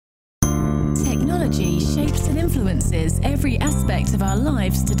technology shapes and influences every aspect of our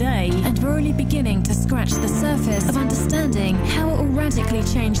lives today, and we're only beginning to scratch the surface of understanding how it will radically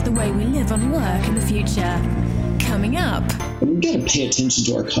change the way we live and work in the future. Coming up. We've got to pay attention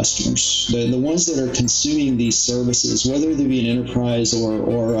to our customers, the ones that are consuming these services, whether they be an enterprise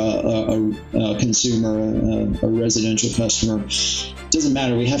or a consumer, a residential customer. It doesn't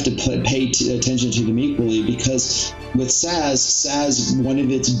matter. We have to pay attention to them equally, because with SaaS, one of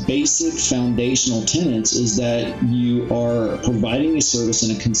its basic foundational tenets is that you are providing a service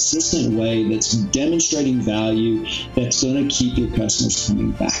in a consistent way that's demonstrating value, that's going to keep your customers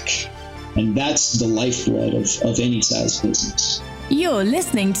coming back. And that's the lifeblood of any SaaS business. You're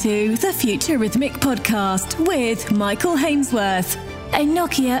listening to the Future Rhythmic Podcast with Michael Hainsworth, a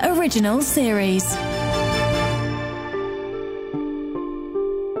Nokia original series.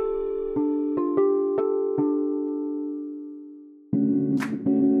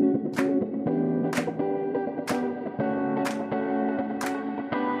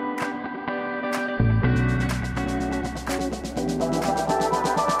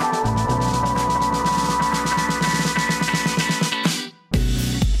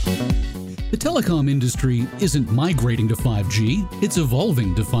 The telecom industry isn't migrating to 5G, it's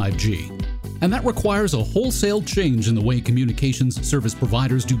evolving to 5G. And that requires a wholesale change in the way communications service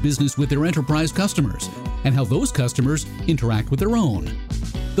providers do business with their enterprise customers, and how those customers interact with their own.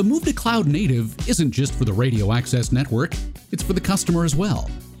 The move to cloud native isn't just for the radio access network, it's for the customer as well.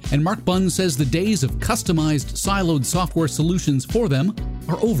 And Mark Bunn says the days of customized, siloed software solutions for them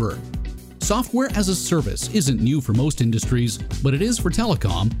are over. Software as a service isn't new for most industries, but it is for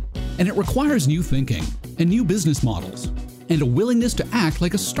telecom, and it requires new thinking and new business models, and a willingness to act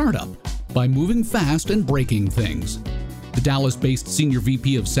like a startup by moving fast and breaking things. The Dallas-based Senior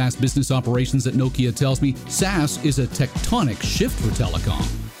VP of SaaS Business Operations at Nokia tells me SaaS is a tectonic shift for telecom.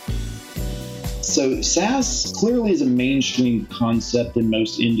 So SaaS clearly is a mainstream concept in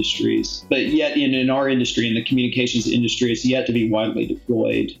most industries, but yet in our industry, in the communications industry, it's yet to be widely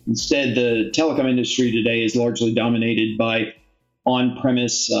deployed. Instead, the telecom industry today is largely dominated by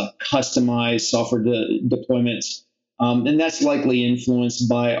on-premise, customized software deployments, and that's likely influenced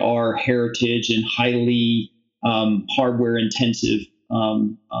by our heritage and highly hardware-intensive,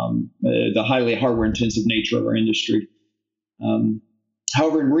 the highly hardware-intensive nature of our industry.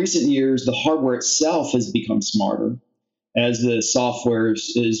 However, in recent years, the hardware itself has become smarter as the software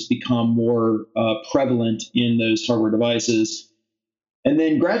has become more prevalent in those hardware devices. And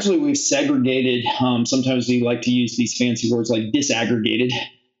then gradually we've segregated, sometimes we like to use these fancy words like disaggregated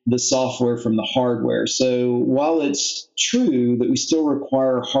the software from the hardware. So while it's true that we still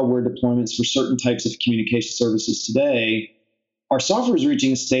require hardware deployments for certain types of communication services today, our software is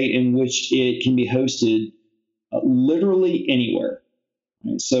reaching a state in which it can be hosted literally anywhere.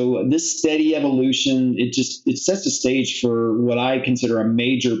 So this steady evolution, it sets the stage for what I consider a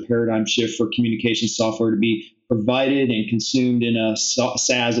major paradigm shift for communication software to be provided and consumed in a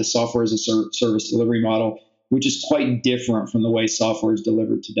SaaS, a software as a service delivery model, which is quite different from the way software is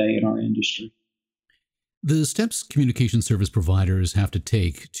delivered today in our industry. The steps communication service providers have to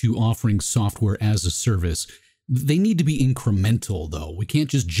take to offering software as a service, they need to be incremental, though. We can't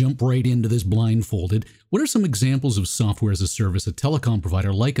just jump right into this blindfolded. What are some examples of software as a service a telecom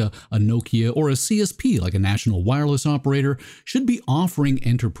provider like a Nokia or a CSP, like a national wireless operator, should be offering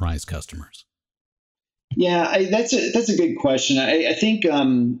enterprise customers? Yeah, that's a good question. I think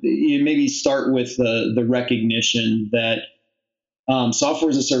you maybe start with the recognition that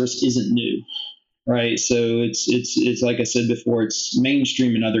software as a service isn't new. Right. So it's like I said before, it's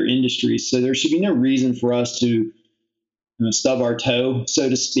mainstream in other industries. So there should be no reason for us to stub our toe, so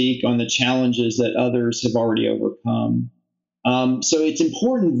to speak, on the challenges that others have already overcome. So it's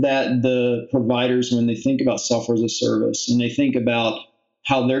important that the providers, when they think about software as a service and they think about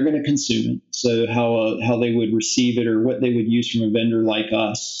how they're going to consume it, so how they would receive it or what they would use from a vendor like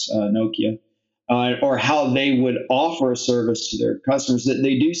us, Nokia, or how they would offer a service to their customers, that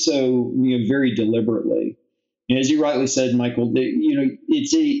they do so very deliberately. And as you rightly said, Michael,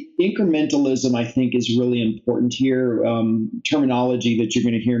 it's incrementalism, I think, is really important here. Terminology that you're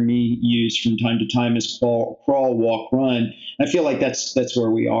going to hear me use from time to time is crawl, walk, run. I feel like that's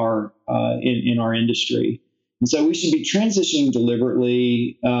where we are in our industry. And so we should be transitioning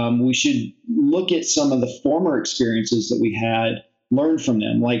deliberately. We should look at some of the former experiences that we had, learn from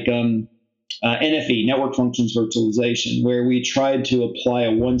them, like NFV, Network Functions Virtualization, where we tried to apply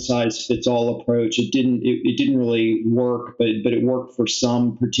a one-size-fits-all approach. It didn't really work, but it worked for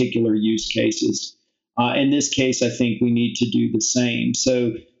some particular use cases. In this case, I think we need to do the same.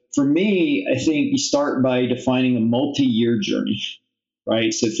 So for me, I think you start by defining a multi-year journey.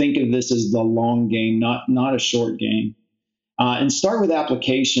 right? So think of this as the long game, not a short game. And start with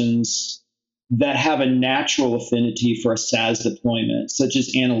applications that have a natural affinity for a SaaS deployment, such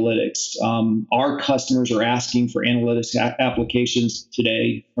as analytics. Our customers are asking for analytics applications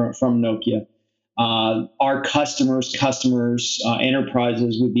today from Nokia. Our customers,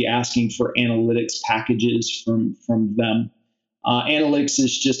 enterprises would be asking for analytics packages from them. Analytics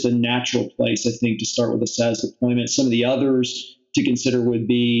is just a natural place, I think, to start with a SaaS deployment. Some of the others to consider would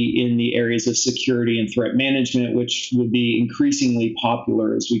be in the areas of security and threat management, which will be increasingly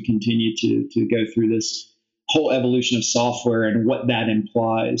popular as we continue to go through this whole evolution of software and what that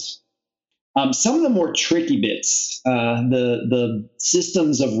implies. Some of the more tricky bits, the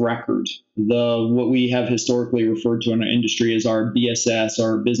systems of record, what we have historically referred to in our industry as our BSS,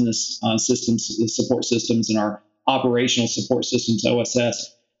 our business systems, support systems, and our operational support systems,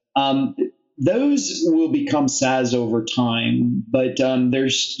 OSS. Those will become SaaS over time, but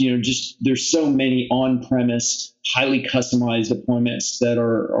there's so many on-premise, highly customized deployments that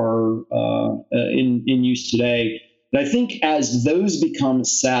are in use today. But I think as those become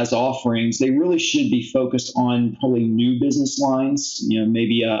SaaS offerings, they really should be focused on probably new business lines,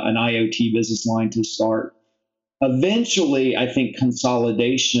 maybe an IoT business line to start. Eventually, I think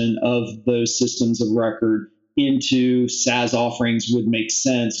consolidation of those systems of record into SaaS offerings would make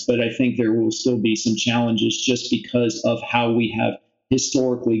sense, but I think there will still be some challenges just because of how we have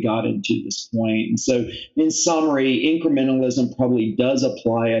historically gotten to this point. And so in summary, incrementalism probably does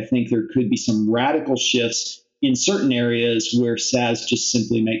apply. I think there could be some radical shifts in certain areas where SaaS just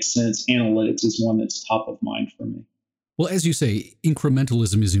simply makes sense. Analytics is one that's top of mind for me. Well, as you say,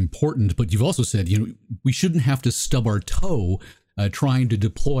 incrementalism is important, but you've also said, we shouldn't have to stub our toe trying to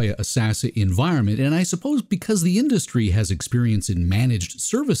deploy a SaaS environment. And I suppose because the industry has experience in managed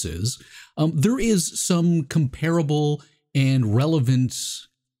services, there is some comparable and relevant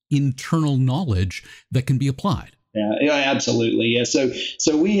internal knowledge that can be applied. Yeah, absolutely. Yeah.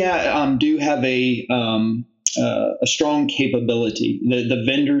 So we do have a strong capability. The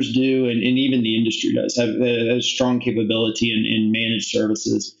vendors do, and even the industry does have a strong capability in managed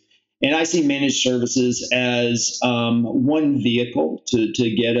services. And I see managed services as one vehicle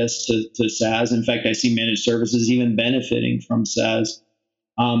to get us to SaaS. In fact, I see managed services even benefiting from SaaS.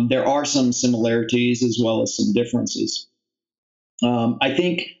 There are some similarities as well as some differences. I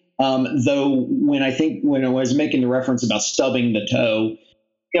think, though, when I was making the reference about stubbing the toe,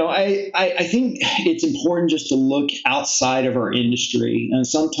 I think it's important just to look outside of our industry. And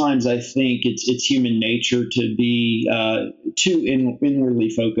sometimes I think it's human nature to be too inwardly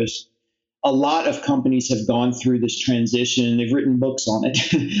focused. A lot of companies have gone through this transition. They've written books on it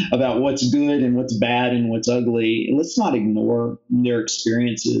about what's good and what's bad and what's ugly. Let's not ignore their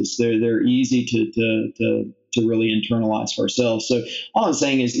experiences. They're easy to really internalize for ourselves. So all I'm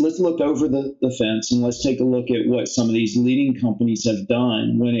saying is let's look over the fence and let's take a look at what some of these leading companies have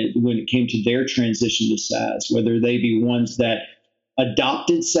done when it came to their transition to SaaS, whether they be ones that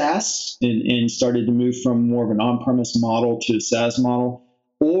adopted SaaS and started to move from more of an on-premise model to a SaaS model,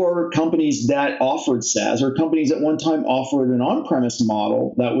 or companies that offered SaaS, or companies that one time offered an on-premise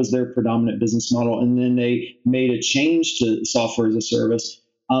model that was their predominant business model, and then they made a change to software as a service.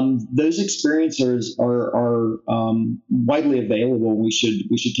 Those experiences are widely available. We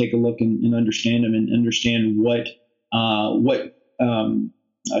should take a look and understand them and understand what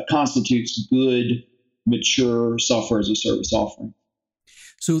constitutes good, mature software as a service offering.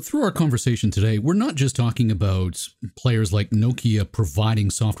 So through our conversation today, we're not just talking about players like Nokia providing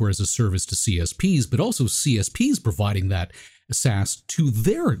software as a service to CSPs, but also CSPs providing that SaaS to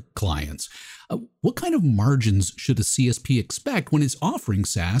their clients. What kind of margins should a CSP expect when it's offering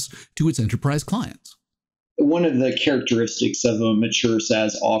SaaS to its enterprise clients? One of the characteristics of a mature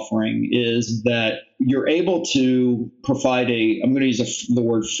SaaS offering is that you're able to provide I'm going to use the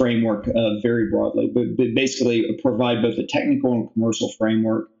word framework very broadly, but basically provide both a technical and commercial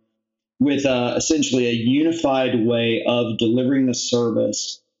framework with essentially a unified way of delivering the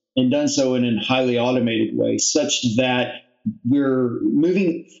service, and done so in a highly automated way, such that we're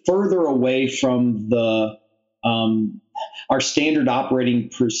moving further away from our standard operating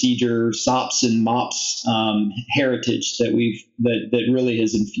procedure, SOPs and MOPs heritage that really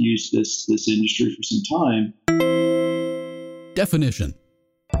has infused this industry for some time. Definition.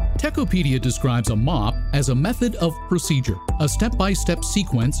 Techopedia describes a MOP as a method of procedure, a step-by-step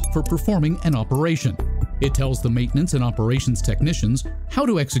sequence for performing an operation. It tells the maintenance and operations technicians how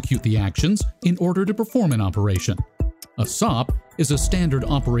to execute the actions in order to perform an operation. A SOP is a standard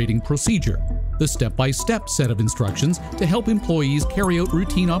operating procedure, the step-by-step set of instructions to help employees carry out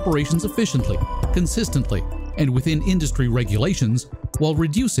routine operations efficiently, consistently, and within industry regulations while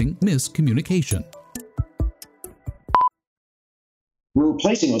reducing miscommunication. We're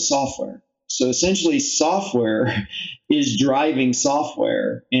replacing with software. So essentially, software is driving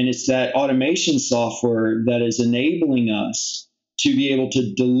software, and it's that automation software that is enabling us to be able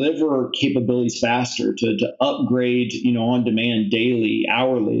to deliver capabilities faster, to upgrade, on demand daily,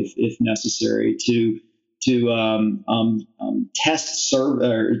 hourly, if necessary, to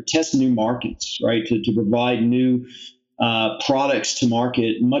test new markets, right? To provide new products to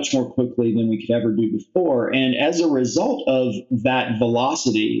market much more quickly than we could ever do before. And as a result of that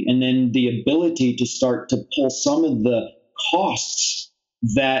velocity, and then the ability to start to pull some of the costs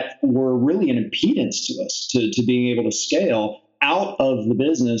that were really an impedance to us to being able to scale out of the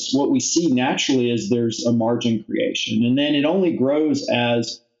business, what we see naturally is there's a margin creation. And then it only grows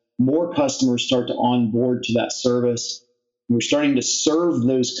as more customers start to onboard to that service. We're starting to serve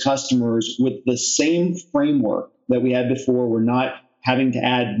those customers with the same framework that we had before. We're not having to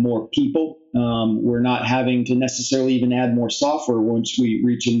add more people. We're not having to necessarily even add more software once we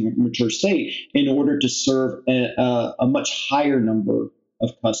reach a mature state in order to serve a much higher number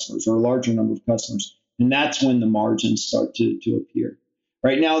of customers, or a larger number of customers. And that's when the margins start to appear.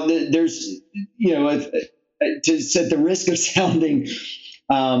 Right now, there's, at the risk of sounding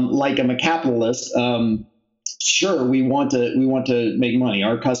like I'm a capitalist, sure, we want to make money.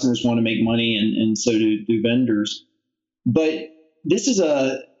 Our customers want to make money, and so do vendors. But this is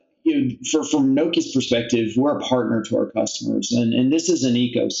from Nokia's perspective, we're a partner to our customers, and this is an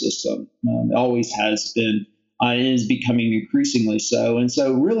ecosystem. It always has been, and is becoming increasingly so. And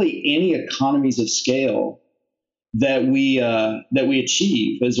so, really, any economies of scale that we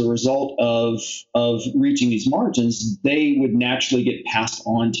achieve as a result of reaching these margins, they would naturally get passed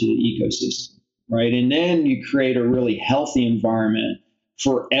on to the ecosystem. Right. And then you create a really healthy environment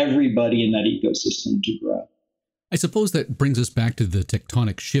for everybody in that ecosystem to grow. I suppose that brings us back to the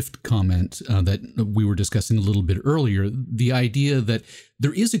tectonic shift comment that we were discussing a little bit earlier, the idea that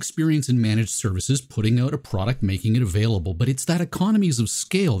there is experience in managed services putting out a product, making it available, but it's that economies of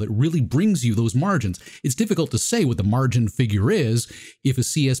scale that really brings you those margins. It's difficult to say what the margin figure is if a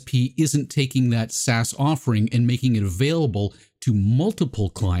CSP isn't taking that SaaS offering and making it available to multiple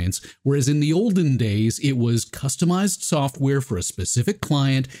clients, whereas in the olden days, it was customized software for a specific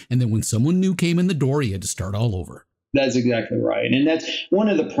client, and then when someone new came in the door, you had to start all over. That's exactly right. And that's one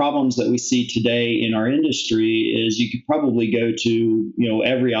of the problems that we see today in our industry is you could probably go to,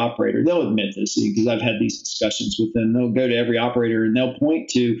 every operator. They'll admit this because I've had these discussions with them. They'll go to every operator and they'll point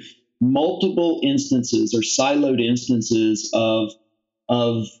to multiple instances or siloed instances of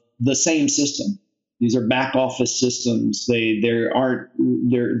the same system. These are back office systems. They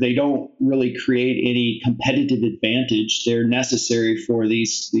don't really create any competitive advantage. They're necessary for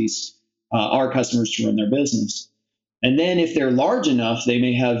these our customers to run their business. And then if they're large enough, they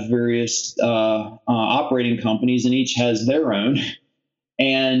may have various operating companies, and each has their own.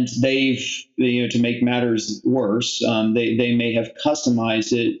 And they've, to make matters worse, they may have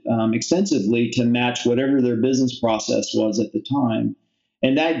customized it extensively to match whatever their business process was at the time.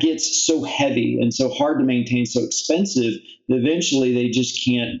 And that gets so heavy and so hard to maintain, so expensive, that eventually they just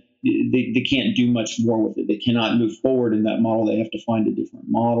can't, they can't do much more with it. They cannot move forward in that model. They have to find a different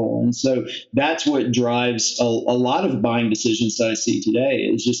model. And so that's what drives a lot of buying decisions that I see today,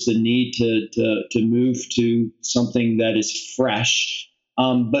 is just the need to move to something that is fresh.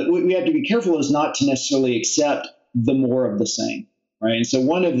 But what we have to be careful is not to necessarily accept the more of the same, right? And so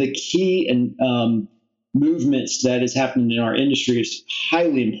one of the key movements that is happening in our industry is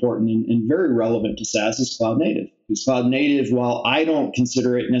highly important and very relevant to SaaS is cloud native. Because cloud native, while I don't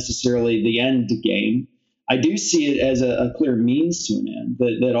consider it necessarily the end game, I do see it as a clear means to an end,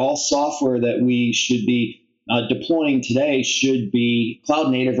 that all software that we should be deploying today should be cloud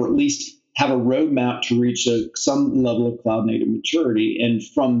native, or at least have a roadmap to reach some level of cloud native maturity. And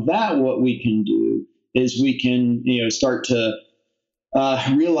from that, what we can do is we can start to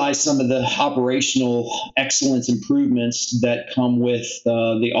realize some of the operational excellence improvements that come with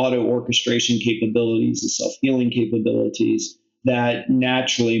the auto orchestration capabilities, the self-healing capabilities that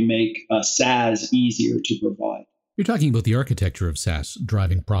naturally make SaaS easier to provide. You're talking about the architecture of SaaS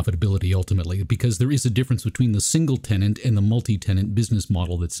driving profitability ultimately, because there is a difference between the single tenant and the multi-tenant business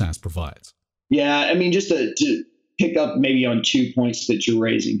model that SaaS provides. Yeah, I mean, just to pick up maybe on 2 points that you're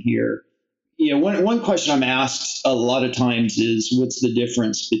raising here. One question I'm asked a lot of times is, what's the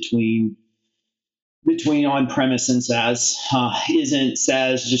difference between on-premise and SaaS? Isn't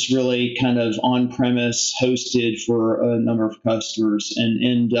SaaS just really kind of on-premise hosted for a number of customers?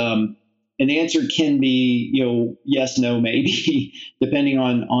 And the answer can be, yes, no, maybe, depending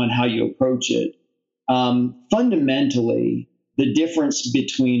on how you approach it. fundamentally, the difference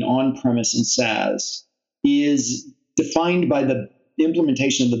between on-premise and SaaS is defined by the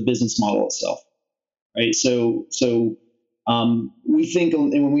implementation of the business model itself, right? So we think,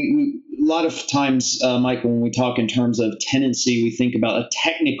 and when we a lot of times, Michael, when we talk in terms of tenancy, we think about a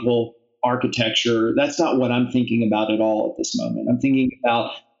technical architecture. That's not what I'm thinking about at all at this moment. I'm thinking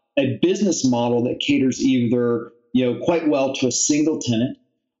about a business model that caters either, quite well to a single tenant,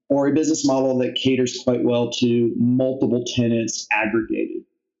 or a business model that caters quite well to multiple tenants aggregated,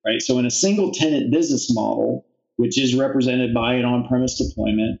 right? So in a single tenant business model, which is represented by an on-premise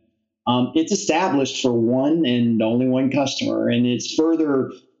deployment, it's established for one and only one customer, and it's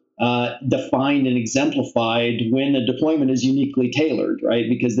further defined and exemplified when the deployment is uniquely tailored, right?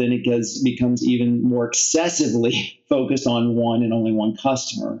 Because then it becomes even more excessively focused on one and only one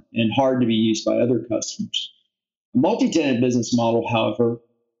customer and hard to be used by other customers. A multi-tenant business model, however,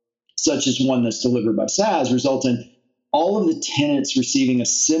 such as one that's delivered by SaaS, results in all of the tenants receiving a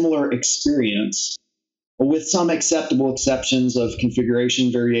similar experience, with some acceptable exceptions of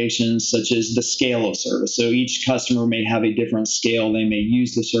configuration variations, such as the scale of service. So each customer may have a different scale. They may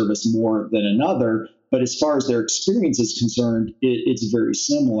use the service more than another, but as far as their experience is concerned, it's very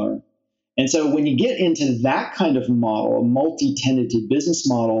similar. And so when you get into that kind of model, a multi-tenanted business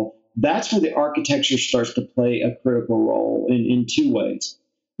model, that's where the architecture starts to play a critical role in two ways.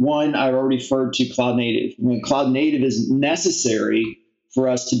 One, I already referred to cloud native. Cloud native is necessary for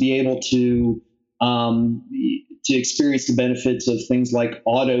us to be able to experience the benefits of things like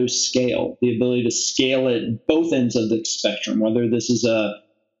auto scale, the ability to scale at both ends of the spectrum, whether this is a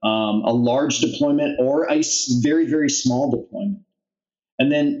large deployment or a very, very small deployment.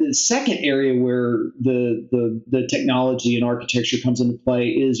 And then the second area where the technology and architecture comes into play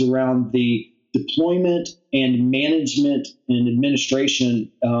is around the deployment and management and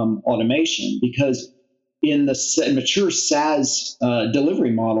administration automation, because in the mature SaaS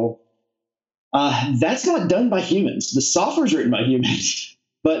delivery model, that's not done by humans. The software is written by humans,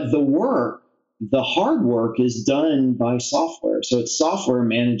 but the hard work is done by software. So it's software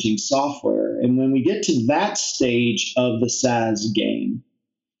managing software. And when we get to that stage of the SaaS game,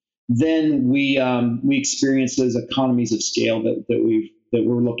 then we experience those economies of scale that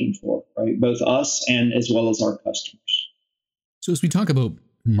we're looking for, right? Both us and as well as our customers. So as we talk about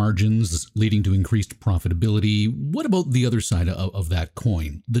margins leading to increased profitability, what about the other side of that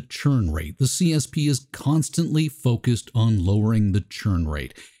coin, the churn rate? The CSP is constantly focused on lowering the churn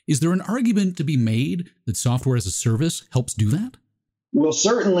rate. Is there an argument to be made that software as a service helps do that? Well,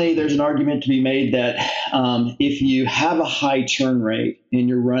 certainly there's an argument to be made that if you have a high churn rate and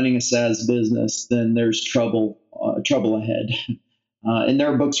you're running a SaaS business, then there's trouble ahead. And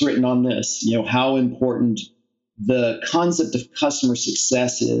there are books written on this, how important the concept of customer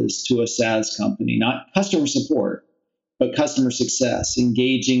success is to a SaaS company, not customer support, but customer success,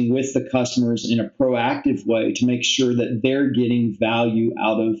 engaging with the customers in a proactive way to make sure that they're getting value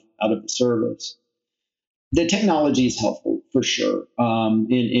out of the service. The technology is helpful for sure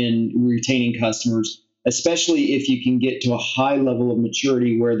in retaining customers, especially if you can get to a high level of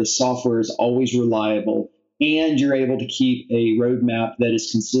maturity where the software is always reliable and you're able to keep a roadmap that is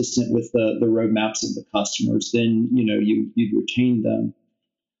consistent with the roadmaps of the customers. Then you'd retain them.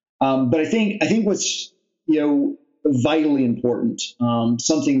 But I think what's vitally important,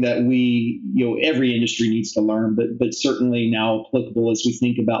 something that every industry needs to learn, but certainly now applicable as we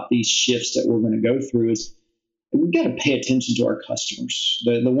think about these shifts that we're going to go through, is we've got to pay attention to our customers,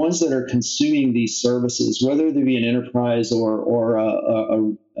 the ones that are consuming these services, whether they be an enterprise or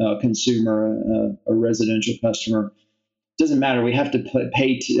a consumer, a residential customer. It doesn't matter. We have to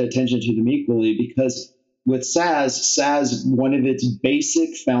pay attention to them equally, because with SaaS, one of its basic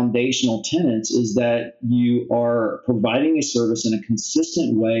foundational tenets is that you are providing a service in a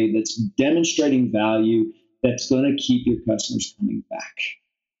consistent way that's demonstrating value, that's going to keep your customers coming back.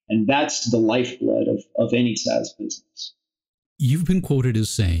 And that's the lifeblood of any SaaS business. You've been quoted as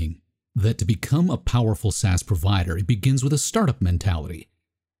saying that to become a powerful SaaS provider, it begins with a startup mentality.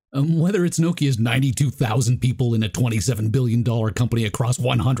 Whether it's Nokia's 92,000 people in a $27 billion company across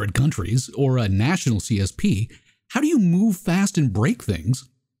 100 countries or a national CSP, how do you move fast and break things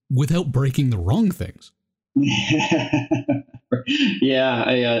without breaking the wrong things? Yeah,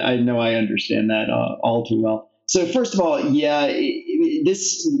 I know I understand that all too well. So first of all,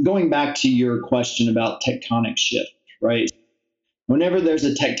 this going back to your question about tectonic shift, right? Whenever there's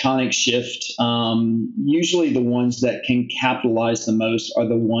a tectonic shift, usually the ones that can capitalize the most are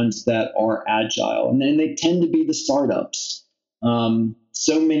the ones that are agile, and then they tend to be the startups.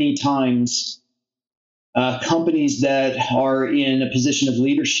 So many times, companies that are in a position of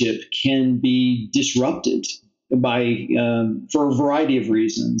leadership can be disrupted by for a variety of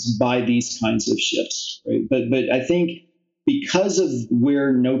reasons by these kinds of shifts. Right? But I think because of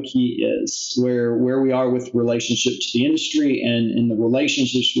where Nokia is, where we are with relationship to the industry and the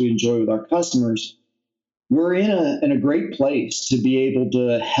relationships we enjoy with our customers, we're in a great place to be able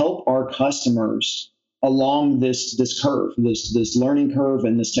to help our customers along this curve, this learning curve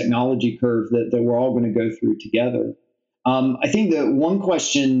and this technology curve that we're all going to go through together. I think that one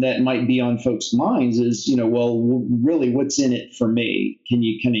question that might be on folks' minds is, well, really, what's in it for me? Can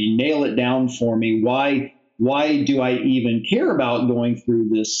you nail it down for me? Why do I even care about going through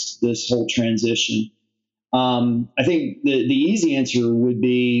this whole transition? I think the easy answer would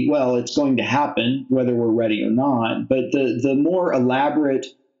be, well, it's going to happen whether we're ready or not. But the more elaborate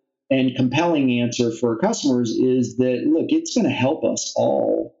and compelling answer for our customers is that, look, it's going to help us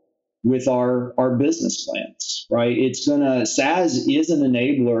all with our business plans, right? SaaS is an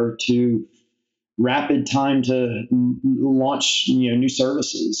enabler to rapid time to launch new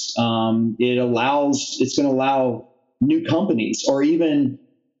services. It's going to allow new companies or even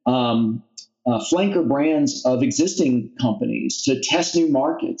flanker brands of existing companies to test new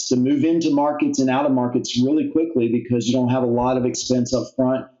markets, to move into markets and out of markets really quickly because you don't have a lot of expense up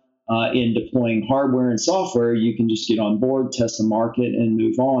front in deploying hardware and software. You can just get on board, test the market, and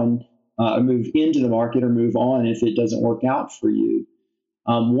move on, move into the market or move on if it doesn't work out for you.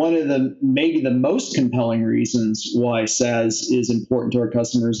 One of maybe the most compelling reasons why SaaS is important to our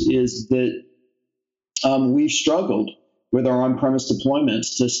customers is that we've struggled with our on-premise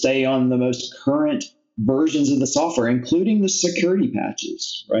deployments to stay on the most current versions of the software, including the security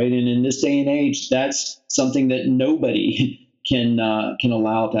patches, right? And in this day and age, that's something that nobody can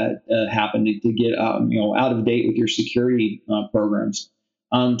allow that happen to get out of date with your security programs.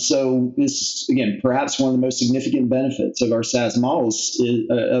 So this, again, perhaps one of the most significant benefits of our SaaS models is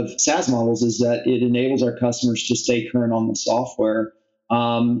that it enables our customers to stay current on the software.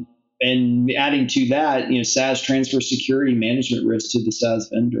 And adding to that, SaaS transfers security management risk to the SaaS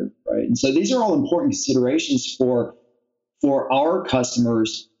vendor, right? And so these are all important considerations for our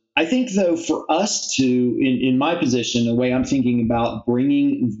customers. I think, though, for us to, in my position, the way I'm thinking about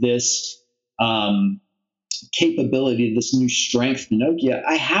bringing this capability, this new strength to Nokia,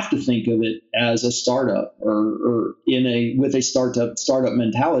 I have to think of it as a startup or with a startup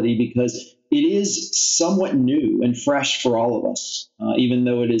mentality, because it is somewhat new and fresh for all of us, even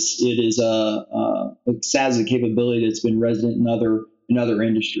though it is a SaaS capability that's been resident in other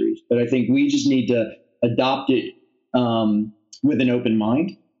industries. But I think we just need to adopt it with an open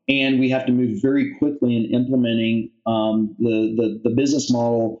mind, and we have to move very quickly in implementing the business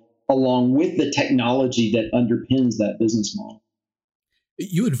model along with the technology that underpins that business model.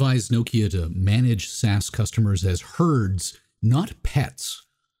 You advise Nokia to manage SaaS customers as herds, not pets.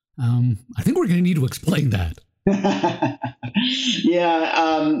 I think we're going to need to explain that.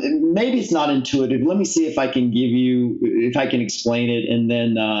 Yeah, maybe it's not intuitive. Let me see if I can explain it, and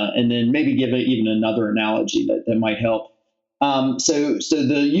then maybe give it even another analogy that might help. So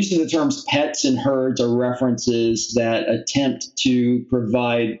the use of the terms pets and herds are references that attempt to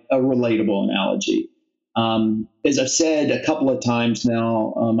provide a relatable analogy. As I've said a couple of times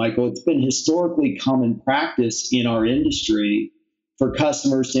now, Michael, it's been historically common practice in our industry for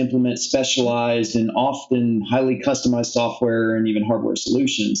customers to implement specialized and often highly customized software and even hardware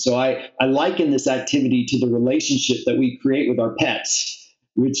solutions. So I liken this activity to the relationship that we create with our pets,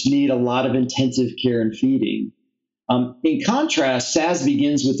 which need a lot of intensive care and feeding. In contrast, SaaS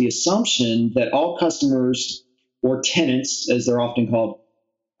begins with the assumption that all customers, or tenants, as they're often called,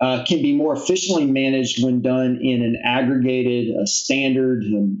 can be more efficiently managed when done in an aggregated, a standard,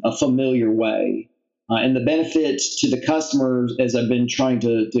 a familiar way. And the benefit to the customers, as I've been trying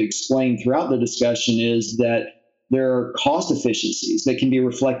to explain throughout the discussion, is that there are cost efficiencies that can be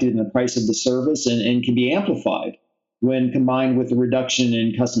reflected in the price of the service and can be amplified when combined with the reduction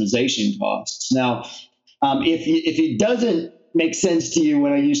in customization costs. Now, if it doesn't make sense to you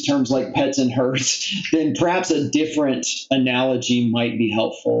when I use terms like pets and herds, then perhaps a different analogy might be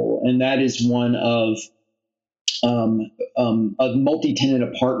helpful, and that is one of a multi-tenant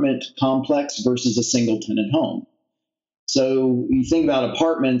apartment complex versus a single-tenant home. So you think about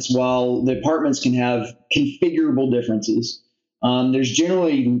apartments. While the apartments can have configurable differences, there's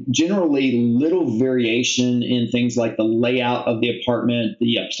generally little variation in things like the layout of the apartment,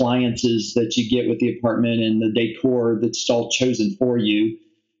 the appliances that you get with the apartment, and the decor that's all chosen for you.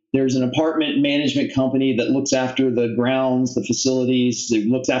 There's an apartment management company that looks after the grounds, the facilities, that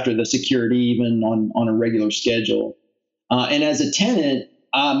looks after the security even on a regular schedule. And as a tenant,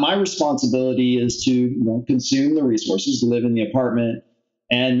 my responsibility is to consume the resources, live in the apartment,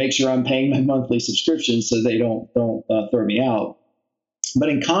 and make sure I'm paying my monthly subscription so they don't throw me out. But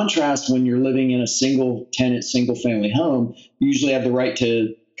in contrast, when you're living in a single tenant, single family home, you usually have the right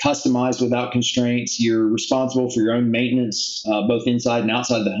to customize without constraints. You're responsible for your own maintenance, both inside and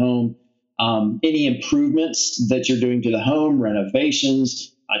outside the home. Any improvements that you're doing to the home,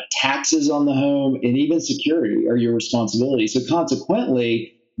 renovations, taxes on the home, and even security are your responsibility. So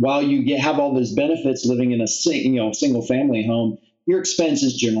consequently, while you have all those benefits living in a single family home, your expense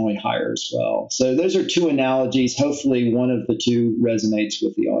is generally higher as well. So those are two analogies. Hopefully one of the two resonates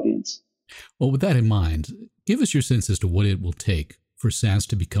with the audience. Well, with that in mind, give us your sense as to what it will take for SaaS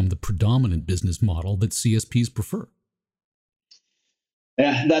to become the predominant business model that CSPs prefer.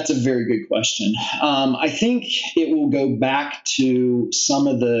 Yeah, that's a very good question. I think it will go back to some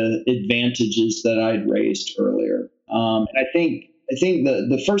of the advantages that I'd raised earlier. And I think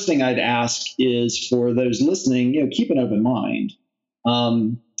the first thing I'd ask is for those listening, keep an open mind.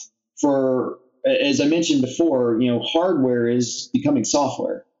 As I mentioned before, hardware is becoming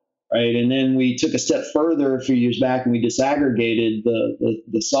software, right? And then we took a step further a few years back and we disaggregated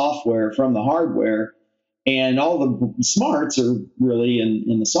the software from the hardware, and all the smarts are really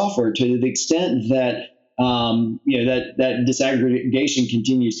in the software. To the extent that that disaggregation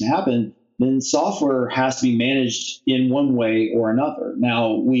continues to happen, then software has to be managed in one way or another.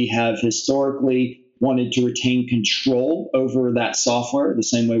 Now, we have historically wanted to retain control over that software the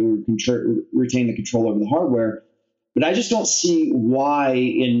same way we retain the control over the hardware. But I just don't see why,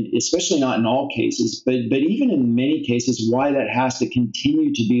 especially not in all cases, but even in many cases, why that has to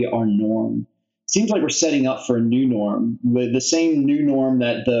continue to be our norm. It seems like we're setting up for a new norm, with the same new norm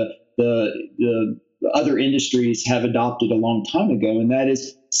that the other industries have adopted a long time ago, and that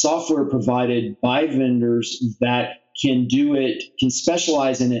is software provided by vendors that can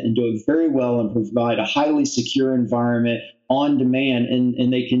specialize in it and do it very well and provide a highly secure environment on demand,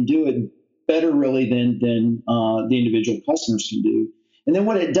 and they can do it better really than the individual customers can do. And then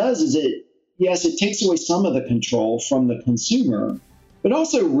what it does is it takes away some of the control from the consumer, but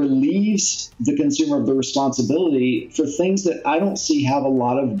also relieves the consumer of the responsibility for things that I don't see have a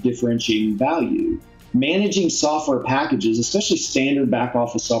lot of differentiating value. Managing software packages, especially standard back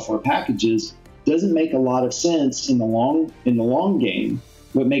office software packages, doesn't make a lot of sense in the long game.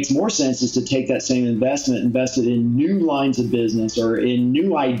 What makes more sense is to take that same investment, invest it in new lines of business or in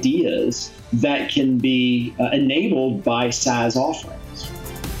new ideas that can be enabled by SaaS offerings.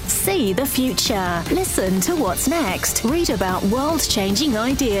 See the future. Listen to what's next. Read about world-changing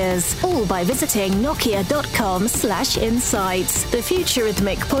ideas. All by visiting nokia.com/insights. The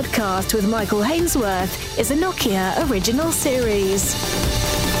Futurhythmic podcast with Michael Hainsworth is a Nokia original series.